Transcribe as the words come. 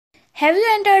Have you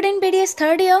entered in BDS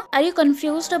third year? Are you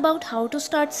confused about how to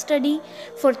start study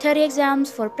for theory exams,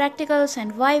 for practicals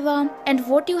and viva, and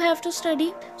what you have to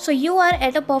study? So you are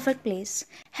at a perfect place.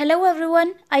 Hello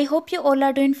everyone, I hope you all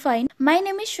are doing fine. My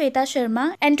name is Shweta Sharma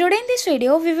and today in this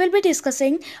video we will be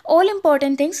discussing all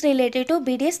important things related to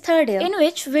BDS third year, in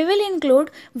which we will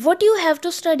include what you have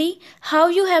to study, how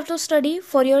you have to study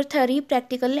for your theory,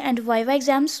 practical and viva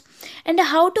exams, and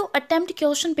how to attempt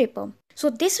question paper. So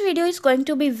this video is going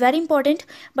to be very important,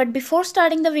 but before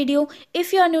starting the video,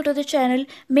 if you are new to the channel,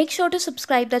 make sure to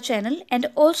subscribe the channel and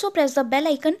also press the bell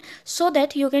icon so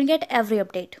that you can get every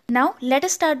update. Now let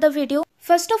us start the video.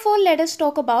 First of all, let us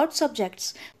talk about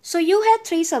subjects. So you have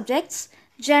three subjects: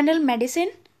 general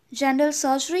medicine, general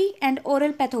surgery and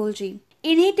oral pathology.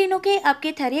 इन्हीं तीनों के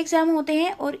आपके theory exam होते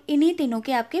हैं और इन्हीं तीनों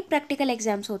के आपके प्रैक्टिकल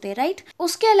एग्जाम्स होते हैं, राइट।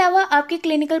 उसके अलावा आपके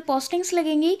क्लिनिकल पोस्टिंग्स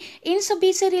लगेंगी। इन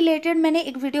सभी से रिलेटेड मैंने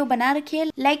एक वीडियो बना रखी है,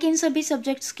 लाइक इन सभी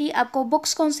सब्जेक्ट्स की आपको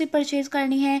बुक्स कौन सी परचेज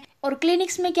करनी है और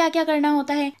क्लिनिक्स में क्या क्या करना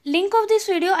होता है। Link of this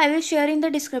video I will share in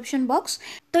the description box.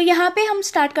 तो यहाँ पे हम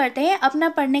स्टार्ट करते हैं अपना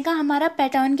पढ़ने का। हमारा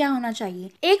पैटर्न क्या होना चाहिए?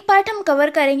 एक पार्ट हम कवर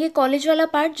करेंगे कॉलेज वाला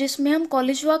पार्ट, जिसमें हम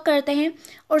कॉलेज वर्क करते हैं,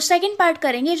 और सेकंड पार्ट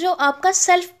करेंगे जो आपका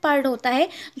सेल्फ पार्ट होता है,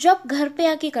 जो आप घर पे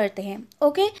आके करते हैं।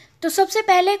 ओके, तो सबसे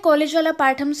पहले कॉलेज वाला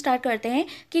पार्ट हम स्टार्ट करते हैं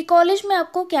कि कॉलेज में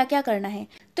आपको क्या क्या करना है।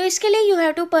 तो इसके लिए you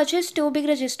have to purchase 2 big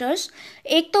registers.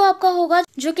 एक तो आपका होगा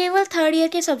जो केवल थर्ड ईयर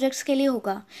के सब्जेक्ट्स के लिए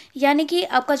होगा, यानी कि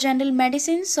आपका general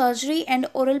medicine, surgery and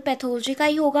oral pathology का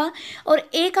ही होगा, और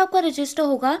एक आपका रजिस्टर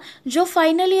होगा जो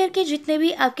फाइनल ईयर के जितने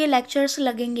भी आपके लेक्चर्स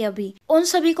लगेंगे अभी, उन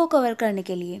सभी को कवर करने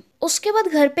के लिए। उसके बाद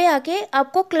घर पे आके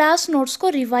आपको क्लास नोट्स को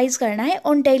रिवाइज करना है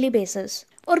ऑन डेली बेसिस।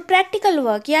 और प्रैक्टिकल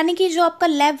वर्क यानी कि जो आपका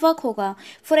लैब वर्क होगा,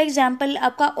 फॉर एग्जांपल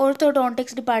आपका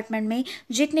ऑर्थोडोंटिक्स डिपार्टमेंट में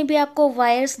जितने भी आपको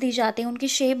वायर्स दी जाते हैं, उनकी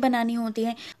शेप बनानी होती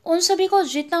है, उन सभी को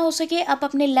जितना हो सके आप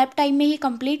अपने लैब टाइम में ही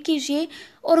कंप्लीट कीजिए,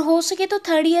 और हो सके तो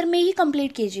थर्ड ईयर में ही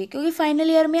कंप्लीट कीजिए, क्योंकि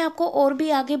फाइनल ईयर में आपको और भी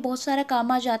आगे बहुत सारा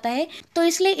काम आ जाता है। तो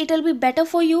इसलिए it will be better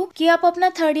for you कि आप अपना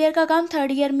थर्ड ईयर का काम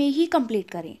थर्ड ईयर में ही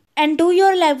कंप्लीट करें। And do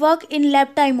your lab work in lab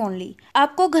time only.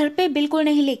 आपको घर पे बिल्कुल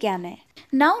नहीं लेके आना है।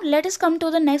 Now let us come to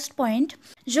the next point,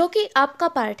 जो कि आपका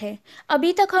पार्ट है।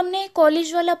 अभी तक हमने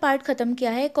कॉलेज वाला पार्ट खत्म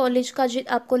किया है। कॉलेज का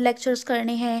आपको लेक्चर्स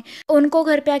करने हैं, उनको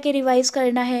घर पे आके रिवाइज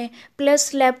करना है,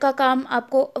 प्लस लैब का काम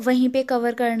आपको वहीं पे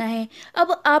कवर करना है।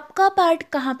 अब आपका पार्ट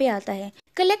कहाँ पे आता है?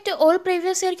 Collect all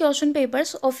previous year question papers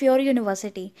of your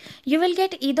university. You will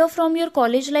get either from your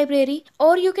college library or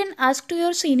you can ask to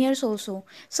your seniors also.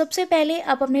 सबसे पहले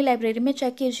आप अपनी लाइब्रेरी में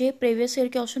चेक कीजिए, प्रीवियस ईयर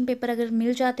क्वेश्चन पेपर अगर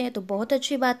मिल जाते हैं तो बहुत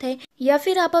अच्छी बात है, या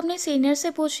फिर आप अपने सीनियर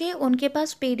से पूछिए, उनके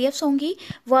पास पीडीएफ्स होंगी,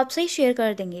 वो आपसे ही शेयर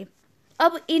कर देंगे।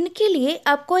 अब इनके लिए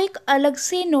आपको एक अलग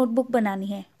से नोटबुक बनानी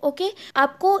है। ओके,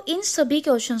 आपको इन सभी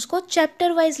क्वेश्चंस को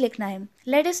चैप्टर वाइज लिखना है।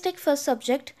 Let us take first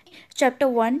subject, chapter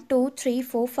 1, 2, 3,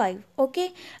 4, 5। Okay,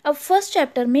 अब फर्स्ट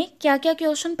चैप्टर में क्या क्या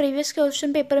क्वेश्चन प्रीवियस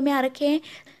क्वेश्चन पेपर में आ रखे हैं,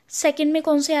 सेकंड में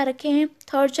कौन से आ रखे हैं,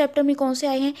 थर्ड चैप्टर में कौन से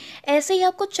आए हैं, ऐसे ही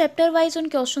आपको चैप्टर वाइज उन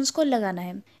क्वेश्चंस को लगाना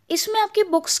है। इसमें आपकी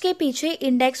बुक्स के पीछे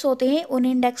इंडेक्स होते हैं, उन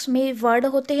इंडेक्स में वर्ड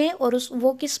होते हैं और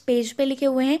वो किस पेज पे लिखे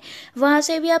हुए हैं, वहां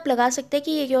से भी आप लगा सकते हैं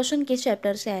कि ये क्वेश्चन किस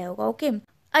चैप्टर से आया होगा। ओके,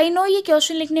 आई नो ये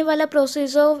क्वेश्चन लिखने वाला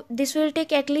procedure this will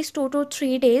take at least 2 to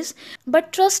 3 days,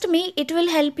 but trust me it will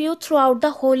help you through out the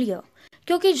whole year.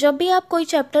 क्योंकि जब भी आप कोई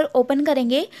चैप्टर ओपन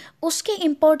करेंगे, उसके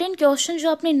इंपॉर्टेंट क्वेश्चन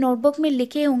जो आपने नोटबुक में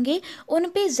लिखे होंगे उन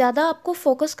पे ज़्यादा आपको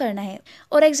फोकस करना है,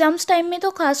 और एग्जाम्स टाइम में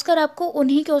तो खासकर आपको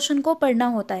उन्हीं क्वेश्चन को पढ़ना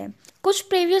होता है। कुछ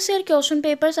previous year question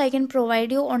papers I can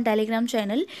provide you on Telegram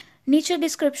channel, नीचे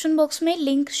डिस्क्रिप्शन बॉक्स में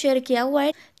लिंक शेयर किया हुआ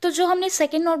है। तो जो हमने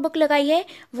सेकेंड नोटबुक लगाई है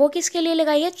वो किसके लिए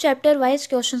लगाई है? चैप्टर वाइज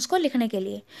क्वेश्चंस को लिखने के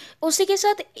लिए। उसी के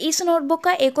साथ इस नोटबुक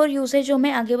का एक और यूज़ है जो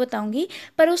मैं आगे बताऊंगी,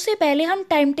 पर उससे पहले हम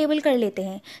टाइम टेबल कर लेते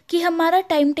हैं कि हमारा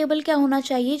टाइम टेबल क्या होना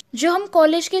चाहिए जो हम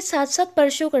कॉलेज के साथ साथ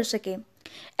परस्यू कर सके।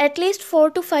 At least 4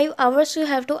 to 5 hours you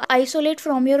have to isolate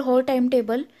from your whole time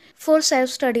table for self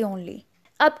study only.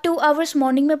 आप 2 hours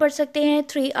मॉर्निंग में पढ़ सकते हैं,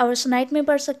 3 hours नाइट में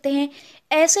पढ़ सकते हैं।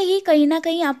 ऐसे ही कहीं ना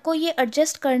कहीं आपको ये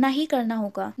एडजस्ट करना ही करना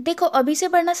होगा। देखो, अभी से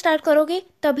पढ़ना स्टार्ट करोगे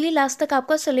तभी लास्ट तक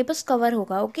आपका सिलेबस कवर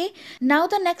होगा। Okay, now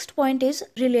the next point is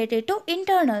related to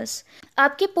internals.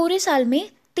 आपके पूरे साल में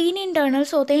 3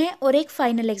 इंटरनल्स होते हैं और एक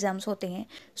फाइनल एग्जाम्स होते हैं।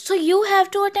 So you have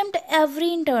to attempt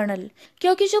every internal,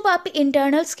 क्योंकि जब आप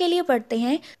इंटरनल्स के लिए पढ़ते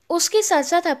हैं उसके साथ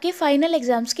साथ आपके फाइनल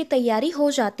एग्जाम्स की तैयारी हो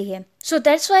जाती है। So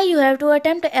that's why you have to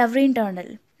attempt every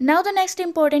internal. Now the next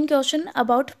important question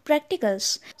about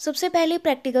practicals. सबसे पहले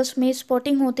प्रैक्टिकल्स में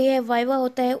स्पॉटिंग होती है, वाइवा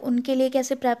होता है, उनके लिए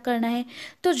कैसे प्रेप करना है।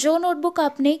 तो जो नोटबुक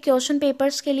आपने क्वेश्चन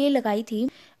पेपर्स के लिए लगाई थी,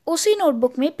 उसी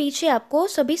नोटबुक में पीछे आपको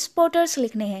सभी स्पॉटर्स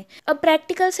लिखने हैं। अब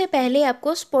प्रैक्टिकल से पहले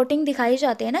आपको स्पॉटिंग दिखाई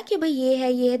जाते हैं ना कि भाई ये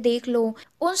है देख लो,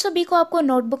 उन सभी को आपको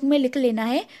नोटबुक में लिख लेना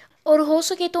है। और हो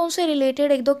सके तो उनसे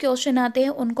रिलेटेड एक दो क्वेश्चन आते हैं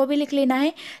उनको भी लिख लेना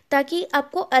है, ताकि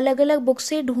आपको अलग अलग बुक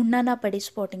से ढूंढना ना पड़े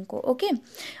स्पॉटिंग को। ओके,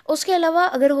 उसके अलावा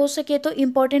अगर हो सके तो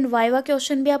इम्पोर्टेंट वाइवा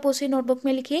क्वेश्चन भी आप उसी नोटबुक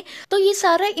में लिखिए। तो ये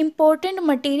सारा इंपॉर्टेंट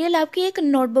मटेरियल आपकी एक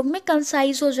नोटबुक में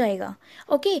कंसाइज हो जाएगा।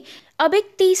 ओके, अब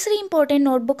एक तीसरी इंपॉर्टेंट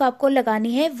नोटबुक आपको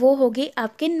लगानी है, वो होगी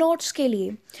आपके नोट्स के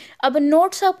लिए। अब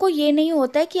नोट्स आपको ये नहीं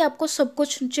होता है कि आपको सब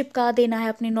कुछ चिपका देना है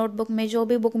अपनी नोटबुक में, जो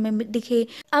भी बुक में दिखे।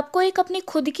 आपको एक अपनी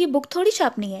खुद की बुक थोड़ी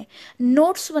छापनी है,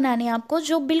 नोट्स बनाने हैं आपको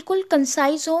जो बिल्कुल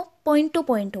कंसाइज हो, पॉइंट टू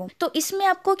पॉइंट हो। तो इसमें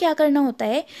आपको क्या करना होता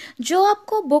है, जो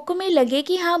आपको बुक में लगे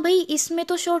कि हाँ भाई इसमें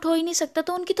तो शॉर्ट हो ही नहीं सकता,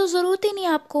 तो उनकी तो ज़रूरत ही नहीं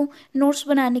है आपको नोट्स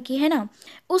बनाने की, है ना।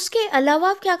 उसके अलावा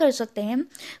आप क्या कर सकते हैं,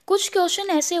 कुछ क्वेश्चन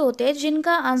ऐसे होते हैं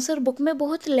जिनका आंसर बुक में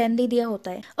बहुत लेंदी दिया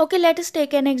होता है। Okay, let us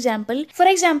take an example. For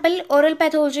example, oral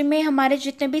pathology में हमारे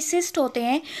जितने भी सिस्ट होते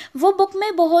हैं वो बुक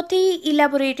में बहुत ही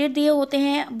इलेबोरेटेड दिए होते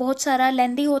हैं, बहुत सारा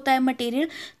लेंदी होता है मटेरियल।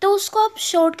 तो उसको आप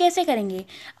शॉर्ट कैसे करेंगे,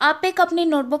 आप एक अपनी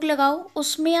नोटबुक लगाओ,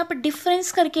 उसमें आप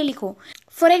डिफरेंस करके लिखो।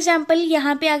 फॉर एग्जाम्पल,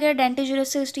 यहाँ पे आ गया डेंटिजुलर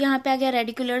सिस्ट, यहाँ पे आ गया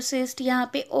रेडिकुलर सिस्ट, यहाँ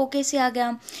पे ओके से आ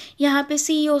गया, यहाँ पे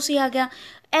सीईओ से आ गया।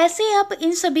 ऐसे आप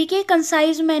इन सभी के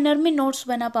कंसाइज मैनर में नोट्स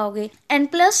बना पाओगे। एंड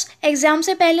प्लस एग्जाम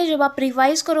से पहले जब आप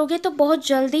रिवाइज करोगे तो बहुत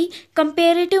जल्दी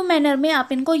कंपेरेटिव मैनर में आप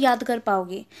इनको याद कर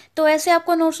पाओगे। तो ऐसे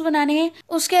आपको नोट्स बनाने हैं।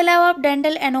 उसके अलावा आप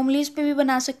डेंटल एनोमलीज पे भी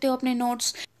बना सकते हो अपने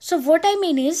notes. So what I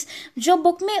mean is, जो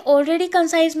बुक में ऑलरेडी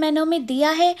कंसाइज मैनर में दिया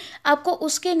है आपको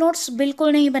उसके नोट्स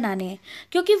बिल्कुल नहीं बनाने हैं,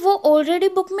 क्योंकि वो ऑलरेडी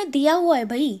बुक में दिया हुआ है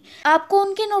भाई। आपको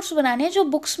उनके नोट्स बनाने हैं जो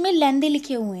बुक्स में लेंदी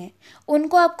लिखे हुए हैं,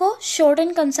 उनको आपको शॉर्ट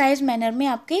एंड कंसाइज मैनर में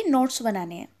आपके नोट्स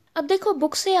बनाने हैं। अब देखो,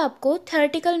 बुक से आपको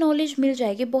थ्योरेटिकल नॉलेज मिल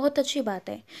जाएगी, बहुत अच्छी बात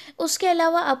है। उसके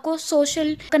अलावा आपको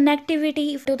social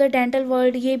connectivity to the dental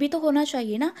world ये भी तो होना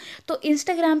चाहिए ना। तो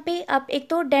इंस्टाग्राम पे आप एक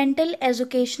तो डेंटल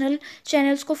एजुकेशनल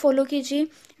चैनल्स को फॉलो कीजिए,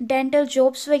 डेंटल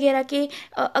जॉब्स वगैरह के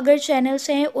अगर चैनल्स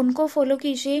हैं उनको फॉलो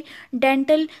कीजिए,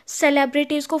 डेंटल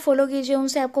सेलिब्रिटीज़ को फॉलो कीजिए,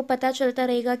 उनसे आपको पता चलता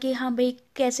रहेगा कि हाँ भाई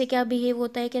कैसे क्या बिहेव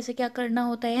होता है, कैसे क्या करना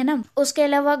होता है ना। उसके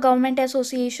अलावा गवर्नमेंट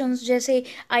एसोसिएशंस जैसे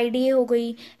आईडीए हो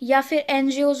गई, या फिर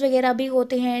एनजीओज वगैरह भी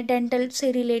होते हैं, डेंटल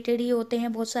से रिलेटेड ही होते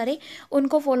हैं बहुत सारे,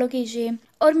 उनको फॉलो कीजिए।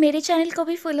 और मेरे चैनल को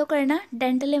भी फॉलो करना,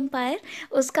 डेंटल एम्पायर,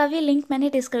 उसका भी लिंक मैंने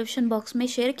डिस्क्रिप्शन बॉक्स में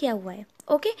शेयर किया हुआ है।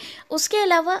 ओके, उसके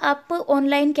अलावा आप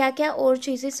ऑनलाइन क्या क्या और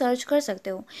चीज़ें सर्च कर सकते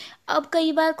हो। अब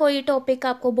कई बार कोई टॉपिक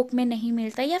आपको बुक में नहीं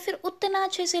मिलता या फिर उतना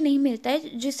अच्छे से नहीं मिलता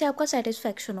है जिससे आपका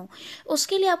सेटिस्फैक्शन हो,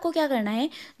 उसके लिए आपको क्या करना है,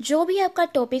 जो भी आपका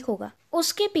टॉपिक होगा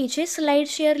उसके पीछे स्लाइड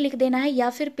शेयर लिख देना है या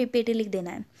फिर पीपीटी लिख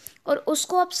देना है, और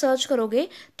उसको आप सर्च करोगे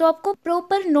तो आपको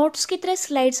प्रॉपर नोट्स की तरह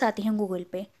स्लाइड्स आती हैं गूगल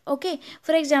पे। ओके,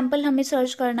 फॉर एग्जांपल हमें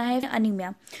सर्च करना है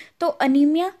अनीमिया, तो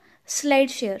अनीमिया स्लाइड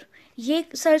शेयर ये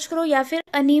सर्च करो, या फिर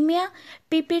अनीमिया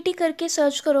पीपीटी करके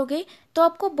सर्च करोगे तो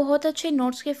आपको बहुत अच्छे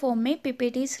नोट्स के फॉर्म में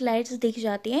पीपीटी स्लाइड्स दिख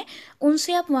जाती हैं,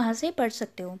 उनसे आप वहाँ से पढ़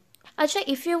सकते हो। अच्छा,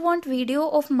 if you want video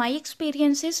of my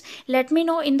experiences, let me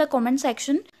know in the comment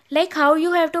section, like how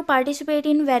you have to participate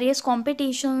in various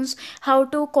competitions, how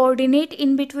to coordinate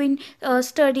in between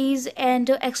studies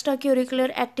and extracurricular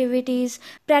activities,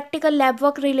 practical lab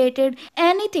work related,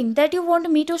 anything that you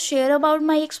want me to share about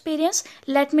my experience,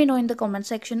 let me know in the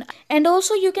comment section. And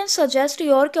also you can suggest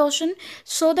your question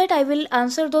so that I will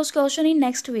answer those questions in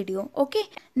next video. Okay,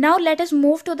 now let us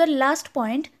move to the last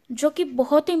point जो कि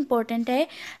बहुत important है,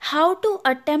 how to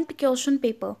attempt question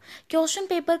paper. Question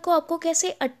paper को आपको कैसे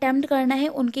attempt करना है,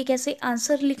 उनके कैसे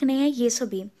आंसर लिखने हैं, ये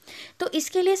सभी। तो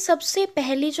इसके लिए सबसे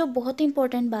पहली जो बहुत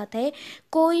इंपॉर्टेंट बात है,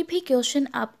 कोई भी क्वेश्चन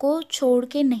आपको छोड़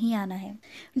के नहीं आना है।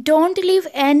 Don't leave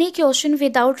any question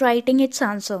without writing it's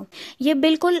answer. ये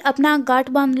बिल्कुल अपना गांठ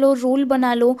बांध लो, रूल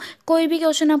बना लो, कोई भी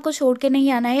क्वेश्चन आपको छोड़ के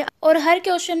नहीं आना है। और हर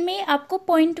क्वेश्चन में आपको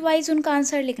पॉइंट वाइज उनका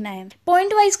आंसर लिखना है।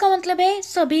 पॉइंट वाइज का मतलब है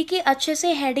सभी की अच्छे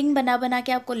से हेडिंग बना बना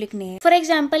के आपको लिखनी है। For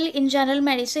example, in general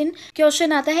medicine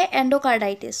question आता है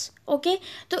एंडोकार्डाइटिस। ओके,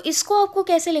 तो इसको आपको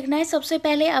कैसे लिखना है, सबसे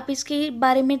पहले आप इसके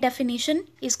बारे में डेफिनेशन,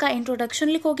 इसका इंट्रोडक्शन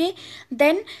लिखोगे,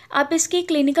 देन आप इसकी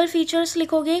क्लिनिकल फीचर्स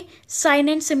लिखोगे, साइन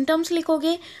एंड सिम्टम्स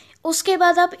लिखोगे, उसके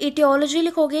बाद आप इटियोलॉजी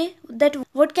लिखोगे, that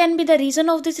what can be the reason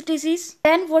of this disease,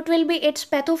 then what will be it's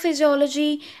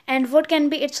pathophysiology and what can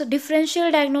be it's differential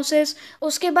diagnosis.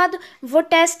 उसके बाद वो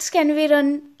टेस्ट्स कैन बी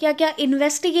रन, क्या क्या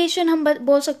इन्वेस्टिगेशन हम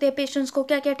बोल सकते हैं पेशेंट्स को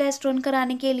क्या क्या टेस्ट रन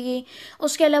कराने के लिए।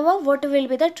 उसके अलावा what will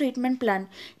be the treatment plan.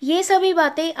 ये सभी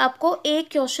बातें आपको एक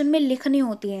क्वेश्चन में लिखनी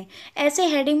होती हैं। ऐसे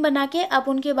हेडिंग बना के आप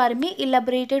उनके बारे में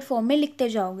इलेबोरेटेड फॉर्म में लिखते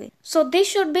जाओगे। So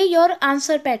this should be your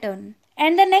answer pattern.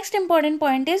 And the next important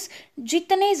point is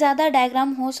जितने ज़्यादा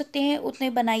डायग्राम हो सकते हैं उतने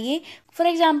बनाइए। फॉर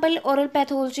एग्जाम्पल ओरल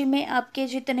पैथोलॉजी में आपके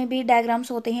जितने भी डायग्राम्स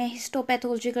होते हैं,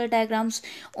 हिस्टोपैथोलॉजिकल डायग्राम्स,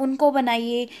 उनको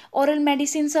बनाइए। ओरल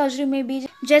मेडिसिन सर्जरी में भी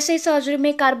जैसे सर्जरी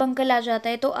में कार्बंकल आ जाता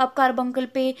है तो आप कार्बंकल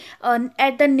पे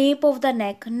at the nap of the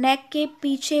neck, नेक के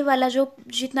पीछे वाला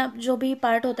जितना जो भी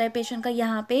पार्ट होता है पेशेंट का,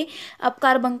 यहाँ पे आप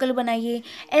कार्बंकल बनाइए।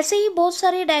 ऐसे ही बहुत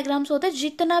सारे डायग्राम्स होते हैं,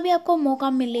 जितना भी आपको मौका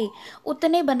मिले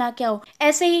उतने बना के आओ।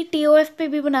 ऐसे ही टीओएफ पे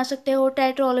भी बना सकते हो,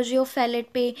 टेट्रोलॉजी ऑफ फैलेट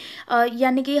पे,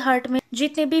 यानी कि हार्ट में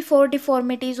जितने भी 4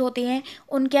 डिफॉर्मिटीज होती हैं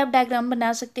उनके आप डायग्राम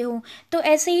बना सकते हो। तो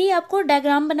ऐसे ही आपको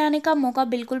डायग्राम बनाने का मौका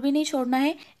बिल्कुल भी नहीं छोड़ना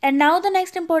है। And now the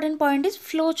next important point is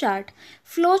flow chart.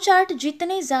 Flow chart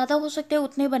जितने ज़्यादा हो सकते हैं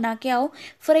उतने बना के आओ।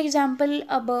 फॉर एग्जाम्पल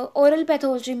अब ओरल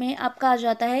पैथोलॉजी में आपका आ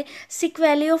जाता है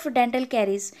सिक्वेली of dental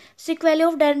caries. सिक्वेली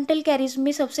of dental caries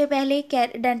में सबसे पहले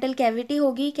डेंटल कैविटी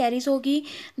होगी, कैरीज होगी,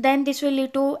 then this will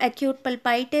lead to acute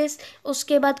pulpitis,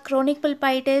 उसके बाद chronic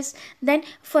pulpitis, then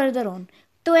further on.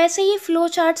 तो ऐसे ही फ्लो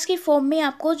चार्ट्स की फॉर्म में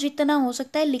आपको जितना हो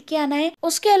सकता है लिख के आना है।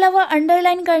 उसके अलावा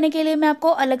अंडरलाइन करने के लिए मैं आपको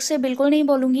अलग से बिल्कुल नहीं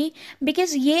बोलूँगी,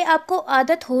 बिकॉज ये आपको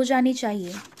आदत हो जानी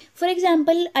चाहिए। For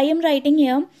example I am writing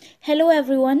here, hello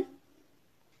everyone,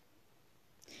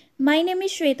 my name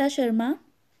is Shweta Sharma,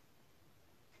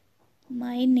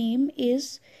 my name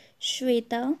is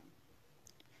Shweta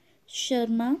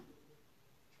Sharma,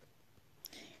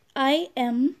 I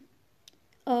am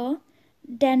a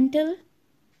dental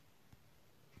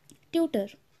tutor.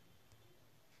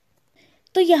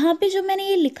 तो यहाँ पे जो मैंने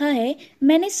ये लिखा है,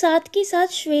 मैंने साथ के साथ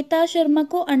श्वेता शर्मा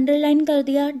को अंडरलाइन कर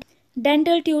दिया,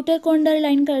 डेंटल ट्यूटर को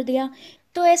अंडरलाइन कर दिया।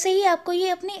 तो ऐसे ही आपको ये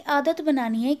अपनी आदत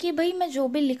बनानी है कि भाई मैं जो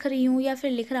भी लिख रही हूँ या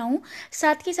फिर लिख रहा हूँ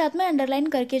साथ के साथ मैं अंडरलाइन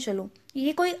करके चलूँ।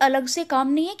 ये कोई अलग से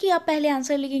काम नहीं है कि आप पहले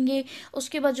आंसर लिखेंगे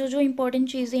उसके बाद जो जो इंपॉर्टेंट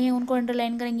चीज़ें हैं उनको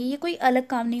अंडरलाइन करेंगे। ये कोई अलग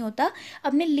काम नहीं होता,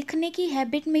 अपने लिखने की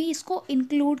हैबिट में ही इसको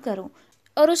इंक्लूड करो।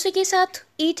 और उसी के साथ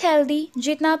ईट हेल्दी,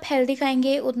 जितना आप हेल्दी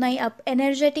खाएंगे उतना ही आप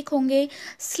एनर्जेटिक होंगे।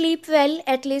 Sleep well,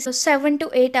 at least 7 to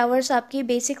 8 hours आपकी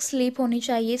बेसिक स्लीप होनी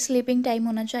चाहिए, स्लीपिंग टाइम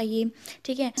होना चाहिए,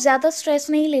 ठीक है। ज़्यादा स्ट्रेस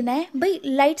नहीं लेना है भाई,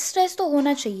 लाइट स्ट्रेस तो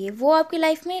होना चाहिए, वो आपकी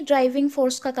लाइफ में ड्राइविंग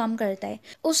फोर्स का काम करता है।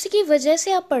 उसी की वजह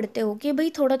से आप पढ़ते हो कि भाई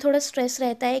थोड़ा थोड़ा स्ट्रेस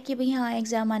रहता है कि भाई हाँ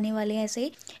एग्जाम आने वाले हैं।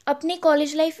 ऐसे अपनी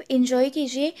कॉलेज लाइफ इंजॉय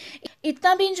कीजिए।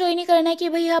 इतना भी इंजॉय नहीं करना है कि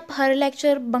भाई आप हर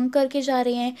लेक्चर बंक करके जा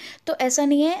रहे हैं, तो ऐसा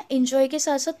नहीं है। इंजॉय के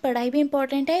साथ साथ पढ़ाई भी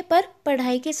इंपॉर्टेंट है, पर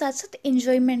पढ़ाई के साथ साथ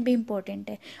इंजॉयमेंट भी इंपॉर्टेंट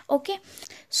है। Okay,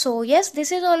 so yes,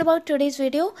 this is all about today's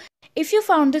video. If you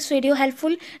found this video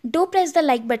helpful, do press the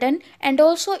like button, and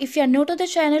also if you are new to the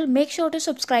channel, make sure to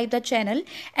subscribe the channel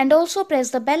and also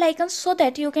press the bell icon so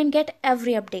that you can get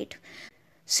every update.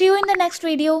 See you in the next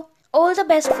video. All the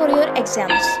best for your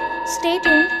exams. Stay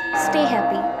tuned, stay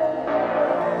happy.